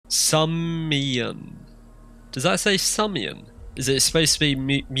Summian. Does that say Summian? Is it supposed to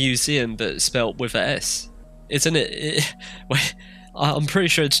be museum but spelled with a S? Isn't it? Wait, I'm pretty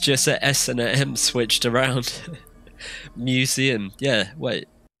sure it's just an S and an M switched around. Museum. Yeah, wait.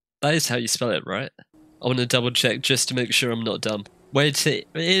 That is how you spell it, right? I want to double check just to make sure I'm not dumb. Wait, it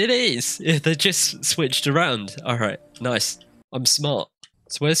is. Yeah, they just switched around. Alright, nice. I'm smart.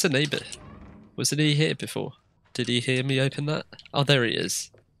 So where's the neighbour? Wasn't he here before? Did he hear me open that? Oh, there he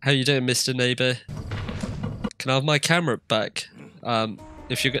is. How you doing, Mr. Neighbour? Can I have my camera back?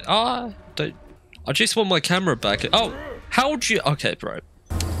 If you get... don't... I just want my camera back. Oh, how'd you... Okay, bro.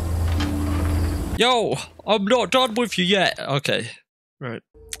 Yo, I'm not done with you yet. Okay, right.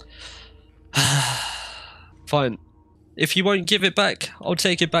 Fine. If you won't give it back, I'll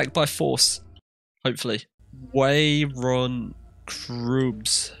take it back by force. Hopefully. Wayron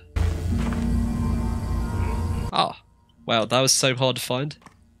Krubs. Ah. Wow, that was so hard to find.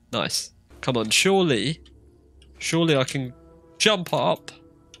 Nice. Come on, surely I can jump up.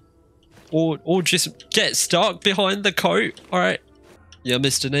 Or just get stuck behind the coat. Alright. Yeah,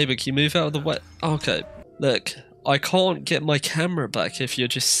 Mr. Neighbour, can you move out of the way? Okay. Look, I can't get my camera back if you're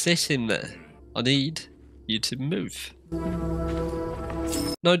just sitting there. I need you to move.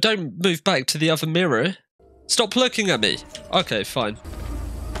 No, don't move back to the other mirror. Stop looking at me. Okay, fine.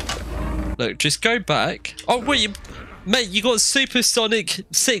 Look, just go back. Oh, wait, mate, you got supersonic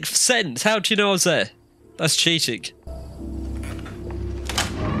sixth sense. How do you know I was there? That's cheating.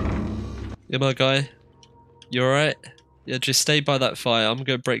 Yeah, my guy. You alright? Yeah, just stay by that fire. I'm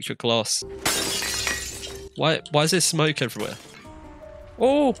gonna break your glass. Why is there smoke everywhere?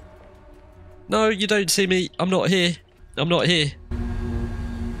 Oh! No, you don't see me. I'm not here. I'm not here.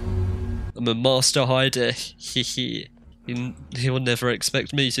 I'm a master hider. He'll never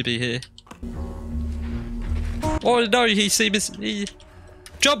expect me to be here. Oh no, he sees me.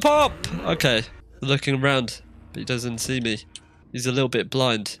 Jump up! Okay, looking around, but he doesn't see me. He's a little bit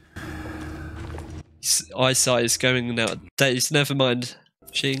blind. His eyesight is going now. Days, never mind.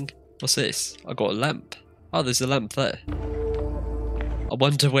 Ching. What's this? I got a lamp. Oh, there's a lamp there. I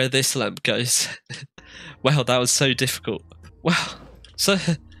wonder where this lamp goes. Wow, that was so difficult. Wow. So,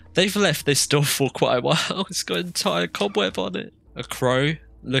 they've left this door for quite a while. It's got an entire cobweb on it. A crow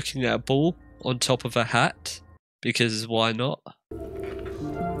looking at a ball on top of a hat. Because why not?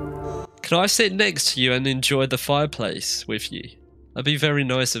 Can I sit next to you and enjoy the fireplace with you? That'd be very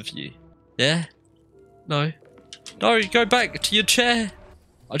nice of you. Yeah? No? No, go back to your chair.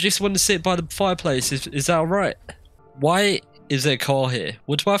 I just want to sit by the fireplace. Is that alright? Why is there a car here?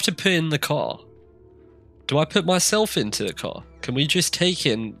 What do I have to put in the car? Do I put myself into the car? Can we just take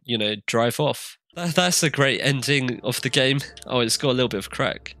it and, you know, drive off? That's a great ending of the game. Oh, it's got a little bit of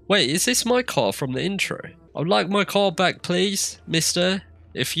crack. Wait, is this my car from the intro? I'd like my car back, please, mister.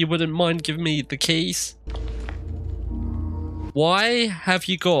 If you wouldn't mind giving me the keys. Why have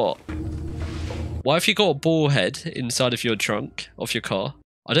you got a ball head inside of your trunk of your car?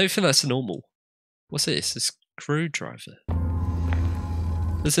 I don't think that's normal. What's this? A screwdriver.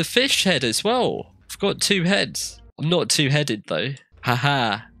 There's a fish head as well. I've got two heads. I'm not two-headed though.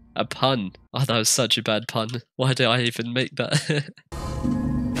 Haha, a pun. Oh, that was such a bad pun. Why did I even make that?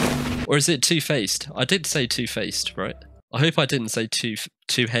 Or is it two-faced? I did say two-faced, right? I hope I didn't say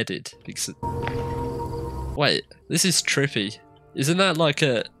two-headed. Because... Wait, this is trippy. Isn't that like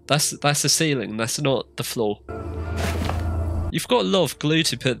a... That's the ceiling, that's not the floor. You've got a lot of glue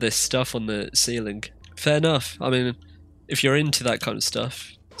to put this stuff on the ceiling. Fair enough. I mean, if you're into that kind of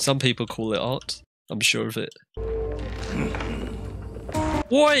stuff, some people call it art. I'm sure of it.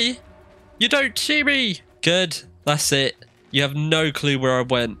 Why? You don't see me! Good, that's it. You have no clue where I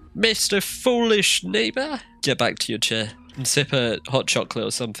went. Mr. Foolish Neighbour! Get back to your chair and sip a hot chocolate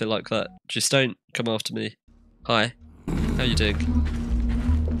or something like that. Just don't come after me. Hi. How you doing?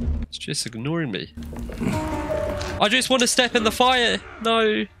 It's just ignoring me. I just want to step in the fire!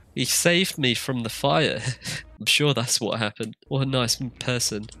 No! He saved me from the fire. I'm sure that's what happened. What a nice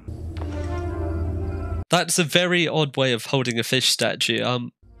person. That's a very odd way of holding a fish statue.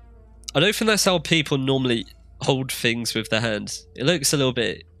 I don't think that's how people normally hold things with their hands. It looks a little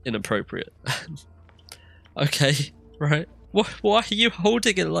bit inappropriate. Okay, right. Why are you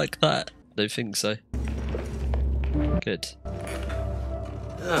holding it like that? I don't think so. Good.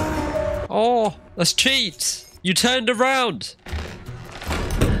 Oh, that's cheat! You turned around!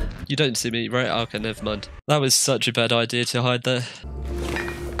 You don't see me, right? Okay, never mind. That was such a bad idea to hide there.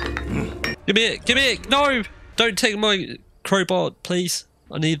 Give me it! Give me it! No! Don't take my crowbar, please.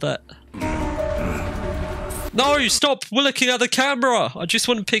 I need that. No! Stop looking at the camera! I just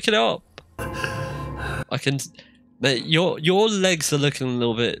want to pick it up. I can... Mate, your legs are looking a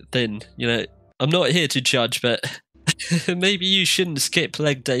little bit thin, you know. I'm not here to judge, but maybe you shouldn't skip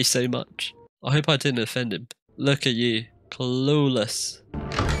leg day so much. I hope I didn't offend him. Look at you. Clueless.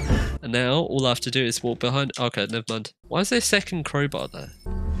 And now, all I have to do is walk behind... Okay, never mind. Why is there a second crowbar there?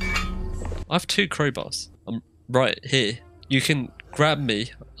 I have 2 crowbars. I'm right here. You can grab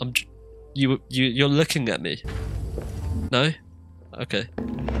me. You're looking at me. No? Okay.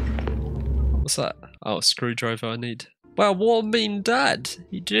 What's that? Oh, a screwdriver I need. Wow, what a mean dad.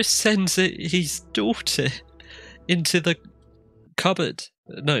 He just sends his daughter into the cupboard.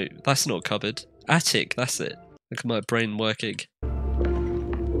 No, that's not cupboard. Attic, that's it. Look at my brain working.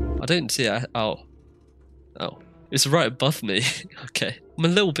 I don't see it. Oh. Oh. It's right above me. Okay. I'm a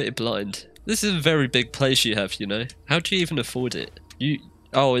little bit blind. This is a very big place you have, you know. How do you even afford it?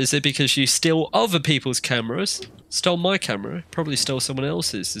 Oh, is it because you steal other people's cameras? Stole my camera. Probably stole someone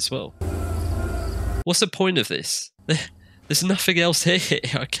else's as well. What's the point of this? There's nothing else here.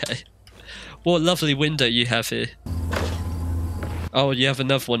 Okay. What a lovely window you have here. Oh, you have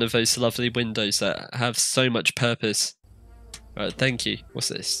another one of those lovely windows that have so much purpose. Right, thank you. What's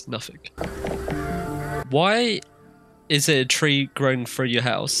this? Nothing. Why is there a tree growing through your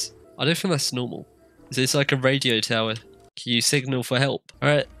house? I don't think that's normal. Is this like a radio tower? Can you signal for help?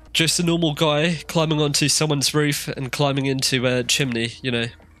 Alright, just a normal guy climbing onto someone's roof and climbing into a chimney, you know.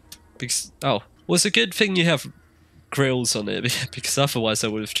 Because, oh, well, it's a good thing you have grills on it, because otherwise I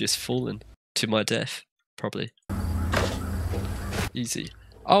would have just fallen to my death, probably. Easy.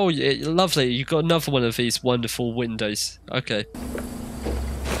 Oh, yeah, lovely. You got another one of these wonderful windows. Okay.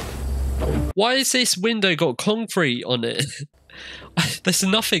 Why has this window got concrete on it? There's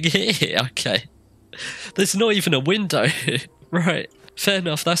nothing here. Okay. There's not even a window. Right. Fair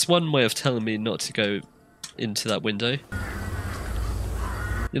enough. That's one way of telling me not to go into that window.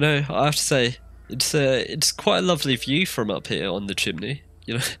 You know, I have to say, it's quite a lovely view from up here on the chimney.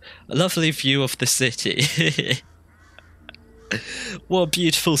 You know, a lovely view of the city. What a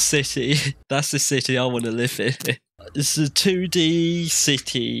beautiful city. That's the city I want to live in. It's a 2D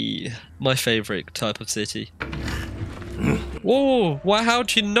city. My favourite type of city. Whoa, why,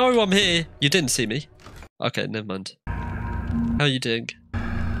 how'd you know I'm here? You didn't see me. Okay, never mind. How are you doing?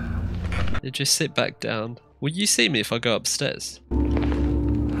 You just sit back down. Will you see me if I go upstairs?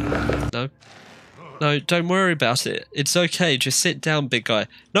 No? No, don't worry about it. It's okay, just sit down, big guy.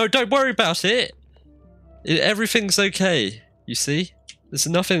 No, don't worry about it! Everything's okay, you see? There's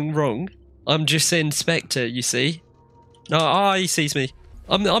nothing wrong. I'm just the inspector, you see? No, he sees me.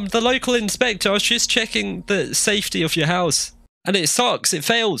 I'm the local inspector. I was just checking the safety of your house. And it sucks. It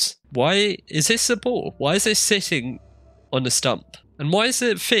fails. Why is this a ball? Why is it sitting on a stump? And why is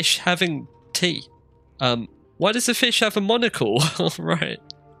the fish having tea? Why does the fish have a monocle? Right.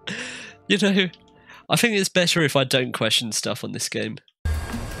 You know, I think it's better if I don't question stuff on this game.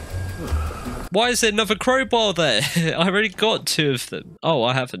 Why is there another crowbar there? I already got 2 of them. Oh,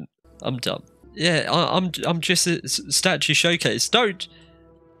 I haven't. I'm dumb. Yeah, I'm just a statue showcase. Don't.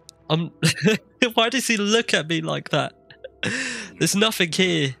 Why does he look at me like that? There's nothing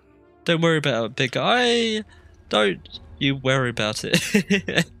here. Don't worry about it, big guy. Don't you worry about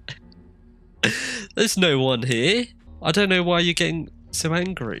it. There's no one here. I don't know why you're getting so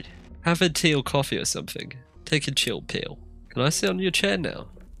angry. Have a tea or coffee or something. Take a chill pill. Can I sit on your chair now?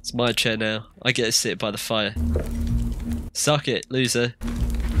 It's my chair now. I get to sit by the fire. Suck it, loser.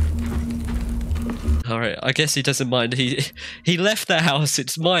 Alright, I guess he doesn't mind. He left the house.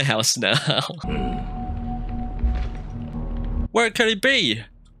 It's my house now. Where can he be?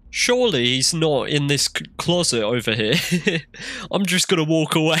 Surely he's not in this closet over here. I'm just gonna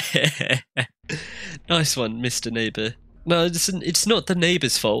walk away. Nice one, Mr. Neighbour. No, it's not the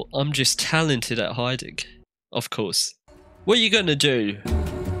neighbour's fault. I'm just talented at hiding. Of course. What are you gonna do?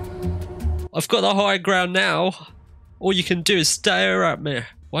 I've got the high ground now. All you can do is stare at me.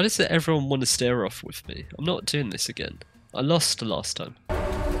 Why does everyone want to stare off with me? I'm not doing this again. I lost the last time.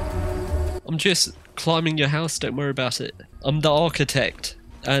 I'm just climbing your house, don't worry about it. I'm the architect,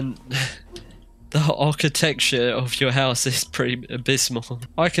 and the architecture of your house is pretty abysmal.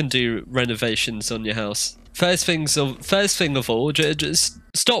 I can do renovations on your house. First thing of all, just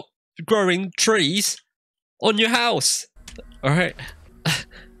stop growing trees on your house. Alright?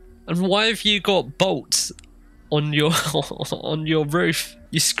 And why have you got bolts on your on your roof?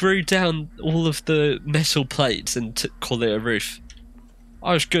 You screw down all of the metal plates and call it a roof.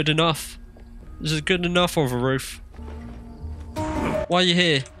 Oh, it's good enough. This is good enough of a roof. Why are you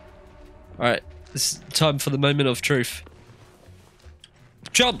here? Alright, it's time for the moment of truth.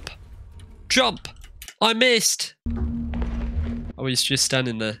 Jump! Jump! I missed! Oh, he's just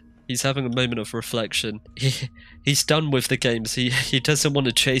standing there. He's having a moment of reflection. He's done with the games. He doesn't want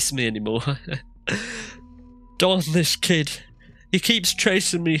to chase me anymore. Darn this kid. He keeps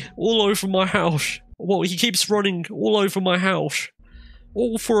chasing me all over my house. Well, he keeps running all over my house.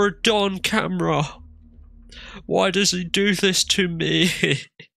 All for a darn camera. Why does he do this to me?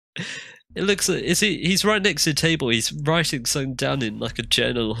 It looks like he's right next to the table. He's writing something down in like a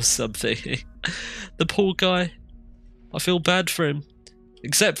journal or something. The poor guy. I feel bad for him.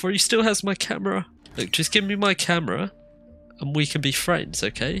 Except for he still has my camera. Look, just give me my camera and we can be friends,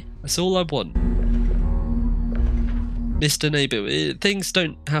 okay? That's all I want. Mr. Neighbour, things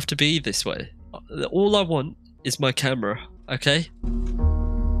don't have to be this way. All I want is my camera, okay?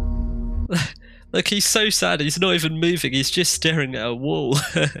 Look, he's so sad. He's not even moving. He's just staring at a wall.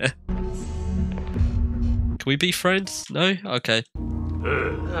 Can we be friends? No? Okay.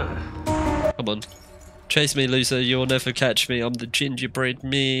 Come on. Chase me, loser. You'll never catch me. I'm the gingerbread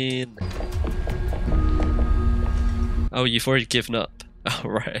man. Oh, you've already given up.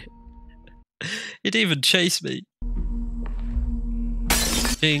 Alright. He didn't even chase me.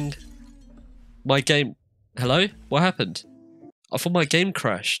 Ding. My game... Hello? What happened? I thought my game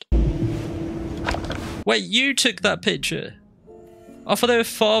crashed. Wait, you took that picture? I thought they were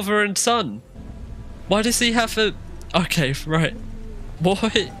father and son. Why does he have a... Okay, right.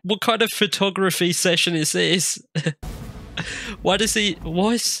 What kind of photography session is this? Why does he...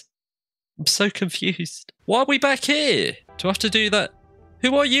 What? I'm so confused. Why are we back here? Do I have to do that?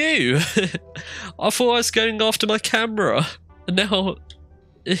 Who are you? I thought I was going after my camera. And now...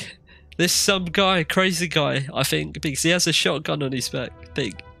 There's some guy, crazy guy, I think, because he has a shotgun on his back.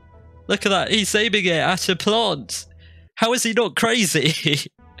 Look at that, he's aiming it at a plant. How is he not crazy?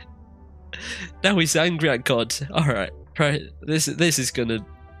 Now he's angry at God. Alright, right. This is gonna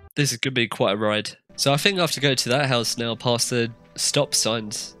be quite a ride. So I think I have to go to that house now past the stop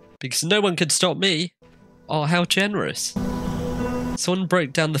signs. Because no one can stop me. Oh, how generous. Someone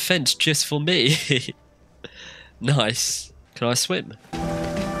broke down the fence just for me. Nice. Can I swim?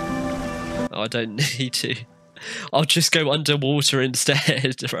 Oh, I don't need to. I'll just go underwater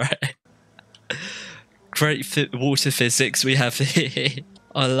instead, right? Great water physics we have here.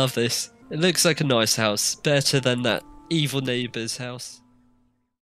 I love this. It looks like a nice house. Better than that evil neighbour's house.